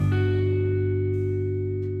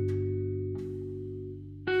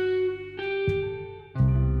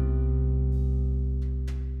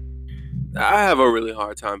I have a really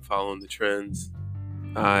hard time following the trends.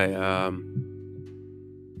 I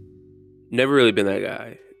never really been that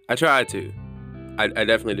guy. I tried to. I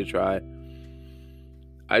definitely did try.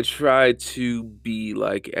 I tried to be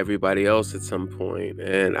like everybody else at some point,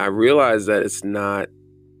 and I realized that it's not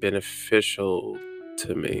beneficial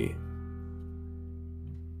to me.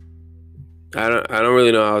 I don't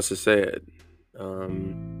really know how else to say it.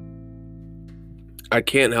 I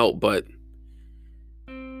can't help but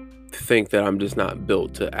think that I'm just not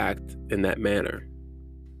built to act in that manner.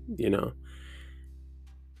 You know,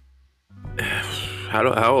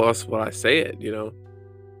 how else would I say it?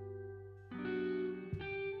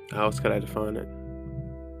 How else could I define it?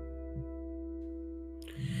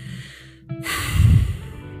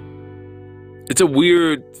 It's a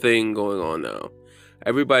weird thing going on now.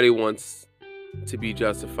 Everybody wants to be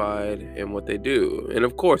justified in what they do. And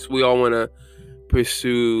of course, we all want to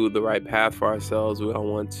pursue the right path for ourselves. We all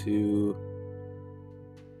want to...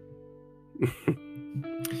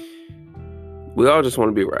 we all just want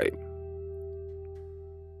to be right.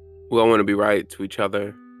 We all want to be right to each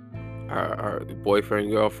other, our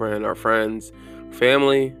boyfriend, girlfriend, our friends,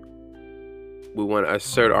 family. We want to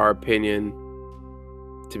assert our opinion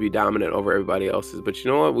to be dominant over everybody else's. But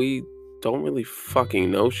you know what? We don't really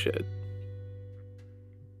fucking know shit.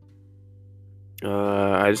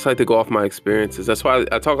 I just like to go off my experiences. That's why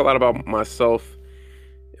I talk a lot about myself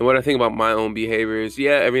and what I think about my own behaviors.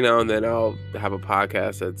 Yeah, every now and then I'll have a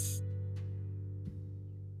podcast that's,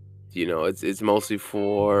 it's mostly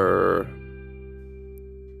for,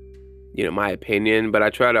 my opinion. But I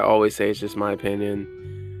try to always say it's just my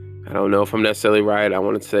opinion. I don't know if I'm necessarily right. I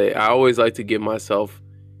always like to give myself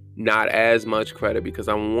not as much credit because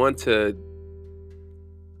I'm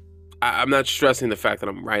not stressing the fact that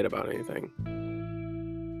I'm right about anything.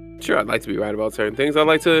 Sure, I'd like to be right about certain things. I'd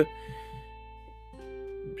like to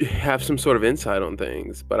have some sort of insight on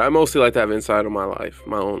things, but I mostly like to have insight on my life,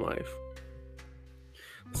 my own life.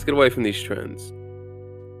 Let's get away from these trends.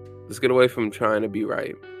 Let's get away from trying to be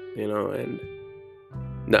right, and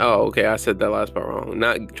no, okay, I said that last part wrong.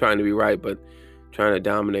 Not trying to be right, but trying to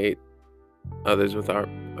dominate others with our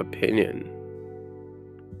opinion.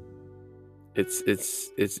 It's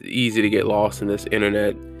easy to get lost in this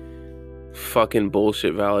internet fucking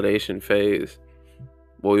bullshit validation phase.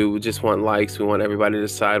 Well, we just want likes. We want everybody to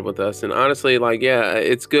side with us. And honestly,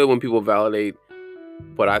 it's good when people validate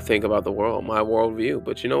what I think about the world, my worldview.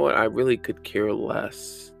 But you know what? I really could care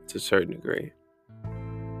less to a certain degree.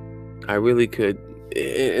 I really could.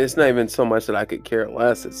 It's not even so much that I could care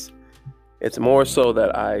less. It's more so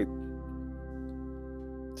that I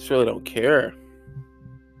just really don't care.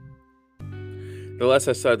 The less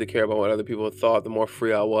I started to care about what other people thought, the more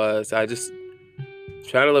free I was. I just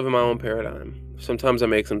try to live in my own paradigm. Sometimes I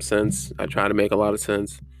make some sense. I try to make a lot of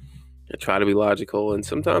sense. I try to be logical, and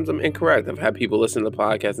sometimes I'm incorrect. I've had people listen to the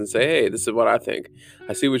podcast and say, hey, this is what I think.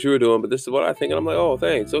 I see what you were doing, but this is what I think. And I'm like, oh,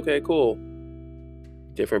 thanks. Okay, cool.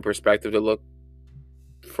 Different perspective to look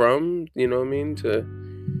from, to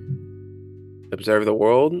observe the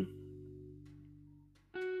world.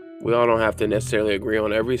 We all don't have to necessarily agree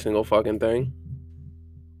on every single fucking thing.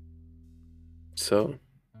 So,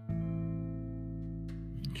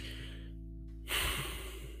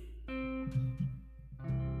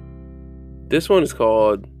 this one is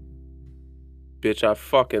called Bitch, I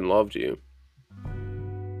Fucking Loved You.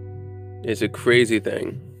 It's a crazy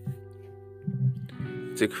thing.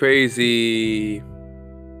 It's a crazy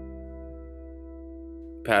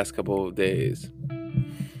past couple of days.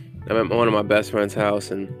 I'm at one of my best friend's house,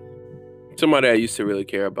 and somebody I used to really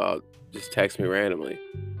care about just texts me randomly.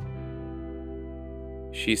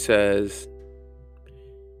 She says,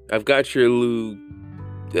 I've got your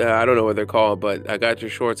I don't know what they're called, but I got your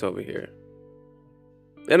shorts over here.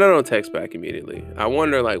 And I don't text back immediately. I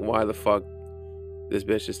wonder, why the fuck this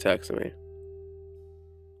bitch is texting me.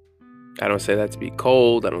 I don't say that to be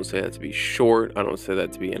cold. I don't say that to be short. I don't say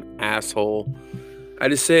that to be an asshole. I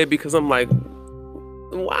just say it because I'm like,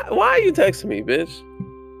 why are you texting me, bitch?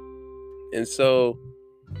 And so,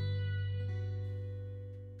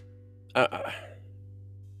 I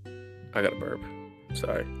got a burp.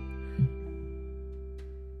 Sorry.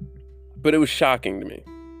 But it was shocking to me.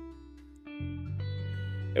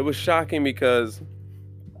 It was shocking because,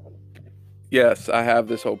 yes, I have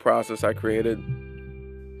this whole process I created.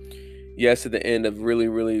 Yes, at the end of really,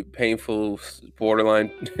 really painful,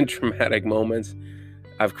 borderline traumatic moments,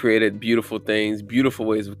 I've created beautiful things, beautiful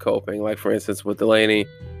ways of coping. Like, for instance, with Delaney,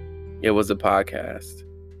 it was a podcast.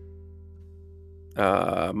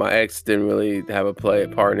 My ex didn't really have a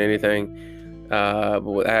part in anything. But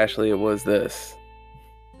with Ashley, it was this.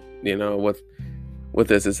 With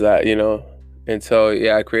this, it's that, And so,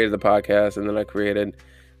 yeah, I created the podcast, and then I created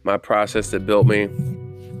my process that built me.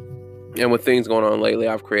 And with things going on lately,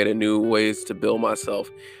 I've created new ways to build myself.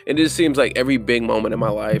 And it just seems like every big moment in my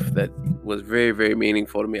life that was very, very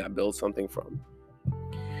meaningful to me, I built something from.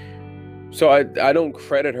 So I don't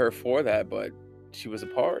credit her for that, but she was a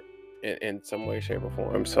part in some way, shape, or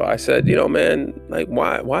form. So I said, man, like,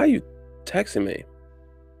 why are you texting me?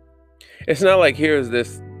 It's not like, here's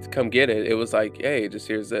this, come get it. It was like, hey, just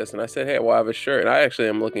here's this. And I said, hey, well, I have a shirt. And I actually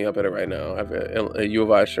am looking up at it right now. I have a U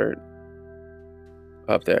of I shirt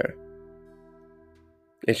up there.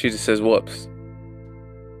 And she just says, whoops.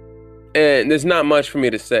 And there's not much for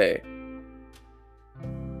me to say.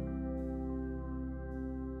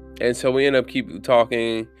 And so we end up keep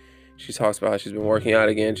talking. She talks about how she's been working out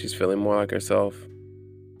again. She's feeling more like herself.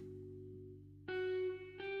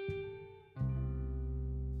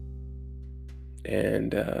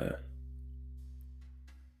 And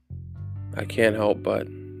I can't help but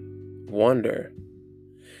wonder.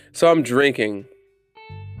 So I'm drinking.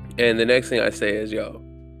 And the next thing I say is, yo.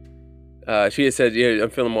 She had said, yeah, I'm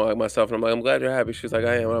feeling more like myself. And I'm like, I'm glad you're happy. She's like,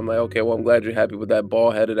 I am. And I'm like, okay, well, I'm glad you're happy with that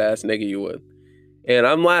bald-headed ass nigga you with. And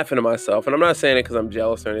I'm laughing to myself. And I'm not saying it because I'm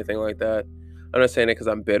jealous or anything like that. I'm not saying it because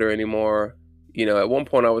I'm bitter anymore. At one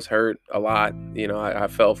point I was hurt a lot. I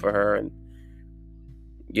fell for her. And,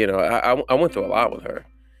 I went through a lot with her.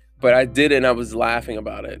 But I did it, and I was laughing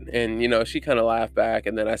about it. And, she kind of laughed back.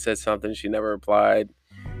 And then I said something. She never replied.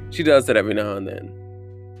 She does that every now and then.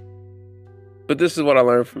 But this is what I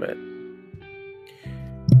learned from it.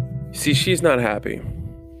 See, she's not happy.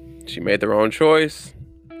 She made their own choice.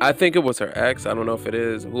 I think it was her ex. I don't know if it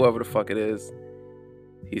is. Whoever the fuck it is.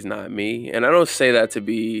 He's not me. And I don't say that to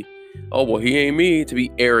be, oh, well, he ain't me, to be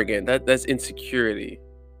arrogant. That's insecurity.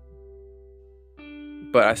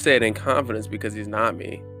 But I say it in confidence because he's not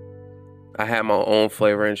me. I had my own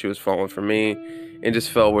flavor, and she was falling for me and just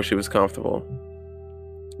felt where she was comfortable.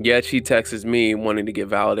 Yet she texts me wanting to get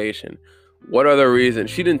validation. What other reason?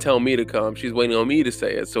 She didn't tell me to come. She's waiting on me to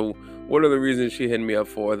say it. So what other reason she hit me up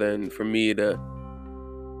for than for me to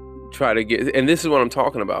try to get... And this is what I'm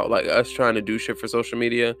talking about. Like, us trying to do shit for social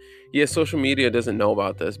media. Yeah, social media doesn't know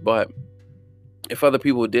about this. But if other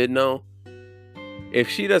people did know, if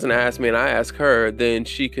she doesn't ask me and I ask her, then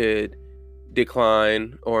she could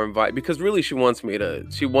decline or invite. Because really she wants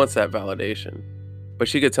that validation. But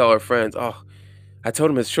she could tell her friends, oh, I told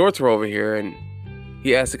him his shorts were over here and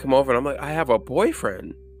he asked to come over, and I'm like, I have a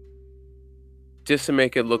boyfriend. Just to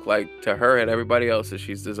make it look like to her and everybody else that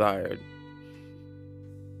she's desired.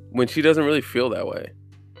 When she doesn't really feel that way.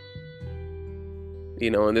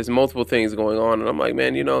 And there's multiple things going on. And I'm like,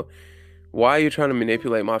 man, why are you trying to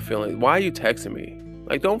manipulate my feelings? Why are you texting me?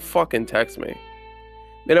 Like, don't fucking text me.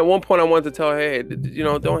 And at one point I wanted to tell her, hey,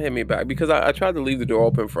 don't hit me back. Because I tried to leave the door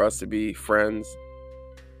open for us to be friends.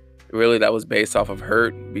 Really, that was based off of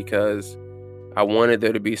hurt, because I wanted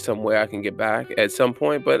there to be some way I can get back at some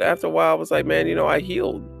point. But after a while, I was like, man, I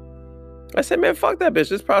healed. I said, man, fuck that bitch.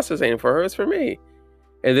 This process ain't for her. It's for me.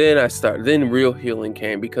 And then real healing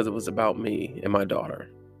came, because it was about me and my daughter.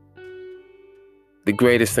 The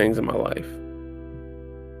greatest things in my life.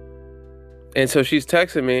 And so she's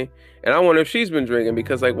texting me, and I wonder if she's been drinking,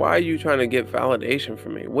 because, like, why are you trying to get validation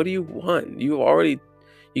from me? What do you want? You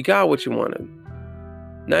got what you wanted.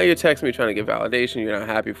 Now you're texting me trying to get validation. You're not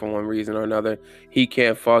happy for one reason or another. He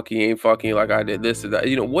can't fuck. He ain't fucking you like I did. This or that.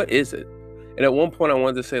 What is it? And at one point I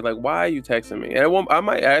wanted to say, like, why are you texting me? And I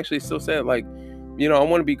might actually still say it, like, I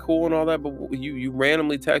want to be cool and all that, but you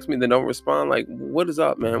randomly text me, then don't respond. Like, what is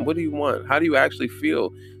up, man? What do you want? How do you actually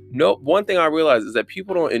feel? No, one thing I realize is that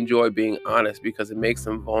people don't enjoy being honest because it makes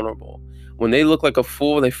them vulnerable. When they look like a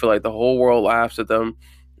fool, they feel like the whole world laughs at them.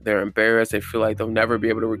 They're embarrassed. They feel like they'll never be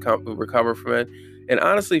able to recover from it. And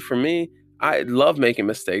honestly, for me, I love making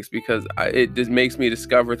mistakes, because it just makes me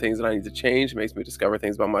discover things that I need to change. It makes me discover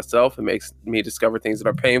things about myself. It makes me discover things that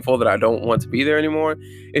are painful that I don't want to be there anymore.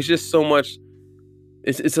 It's just so much.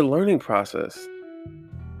 It's a learning process.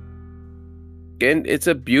 And it's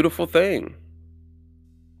a beautiful thing.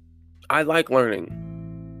 I like learning.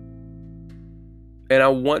 And I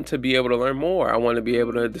want to be able to learn more. I want to be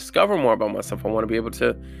able to discover more about myself. I want to be able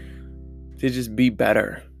to just be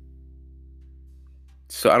better.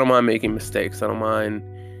 So I don't mind making mistakes. I don't mind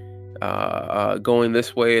going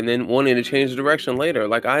this way and then wanting to change the direction later.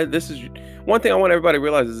 Like, this is one thing I want everybody to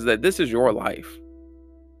realize, is that this is your life.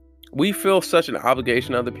 We feel such an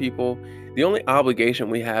obligation to other people. The only obligation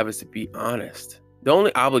we have is to be honest. The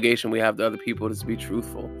only obligation we have to other people is to be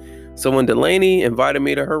truthful. So when Delaney invited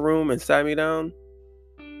me to her room and sat me down,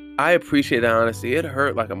 I appreciate that honesty. It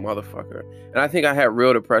hurt like a motherfucker. And I think I had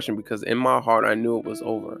real depression, because in my heart I knew it was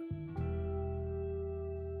over.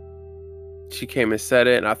 She came and said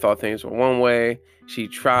it, and I thought things were one way. She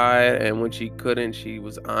tried, and when she couldn't, she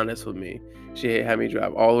was honest with me. She had me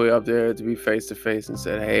drive all the way up there to be face to face and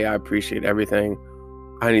said, "Hey, I appreciate everything.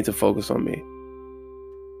 I need to focus on me."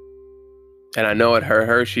 And I know it hurt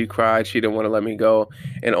her. She cried. She didn't want to let me go.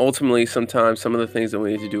 And ultimately, sometimes some of the things that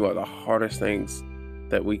we need to do are the hardest things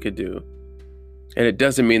that we could do. And it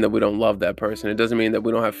doesn't mean that we don't love that person. It doesn't mean that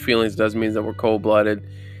we don't have feelings. It doesn't mean that we're cold-blooded.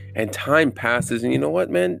 And time passes. And you know what,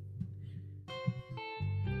 man?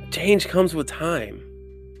 Change comes with time.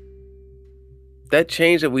 That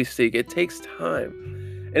change that we seek, it takes time.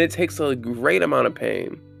 And it takes a great amount of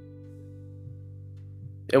pain.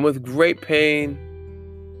 And with great pain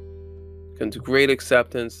comes great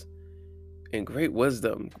acceptance and great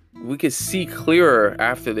wisdom. We can see clearer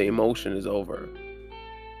after the emotion is over.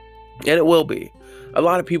 And it will be. A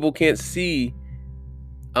lot of people can't see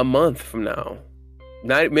a month from now.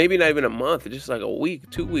 Maybe not even a month, just like a week,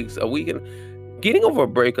 2 weeks, a week. And getting over a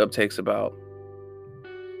breakup takes about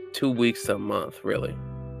 2 weeks to a month, really.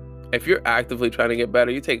 If you're actively trying to get better,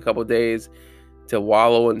 you take a couple days to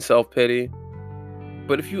wallow in self-pity.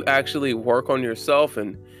 But if you actually work on yourself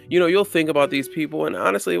and, you'll think about these people. And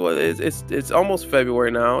honestly, well, it's almost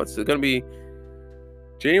February now. It's going to be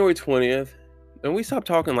January 20th. And we stopped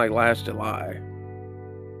talking like last July.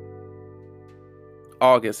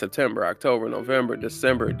 August, September, October, November,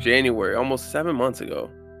 December, January, almost 7 months ago.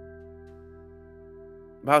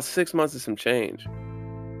 About 6 months of some change.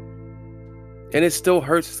 And it still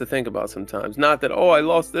hurts to think about sometimes. Not that, I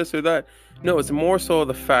lost this or that. No, it's more so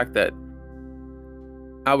the fact that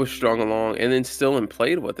I was strung along and then still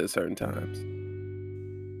played with at certain times.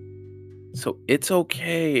 So it's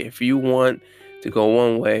okay if you want to go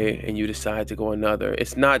one way and you decide to go another.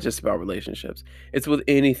 It's not just about relationships. It's with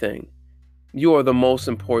anything. You are the most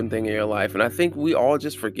important thing in your life. And I think we all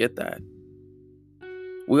just forget that.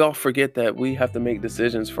 We all forget that we have to make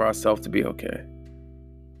decisions for ourselves to be okay.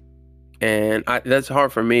 And that's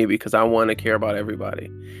hard for me because I want to care about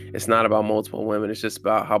everybody. It's not about multiple women. It's just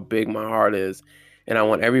about how big my heart is. And I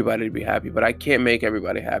want everybody to be happy. But I can't make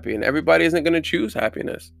everybody happy. And everybody isn't going to choose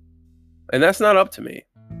happiness. And that's not up to me.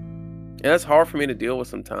 And that's hard for me to deal with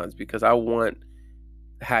sometimes because I want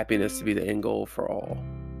happiness to be the end goal for all.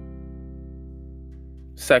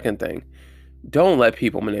 Second thing, don't let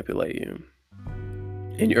people manipulate you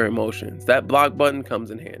and your emotions. That block button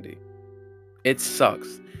comes in handy. It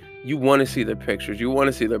sucks. You want to see their pictures. You want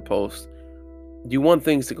to see their posts. You want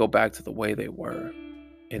things to go back to the way they were.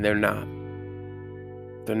 And they're not.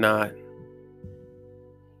 They're not.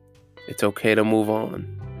 It's okay to move on.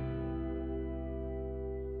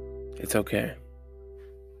 It's okay.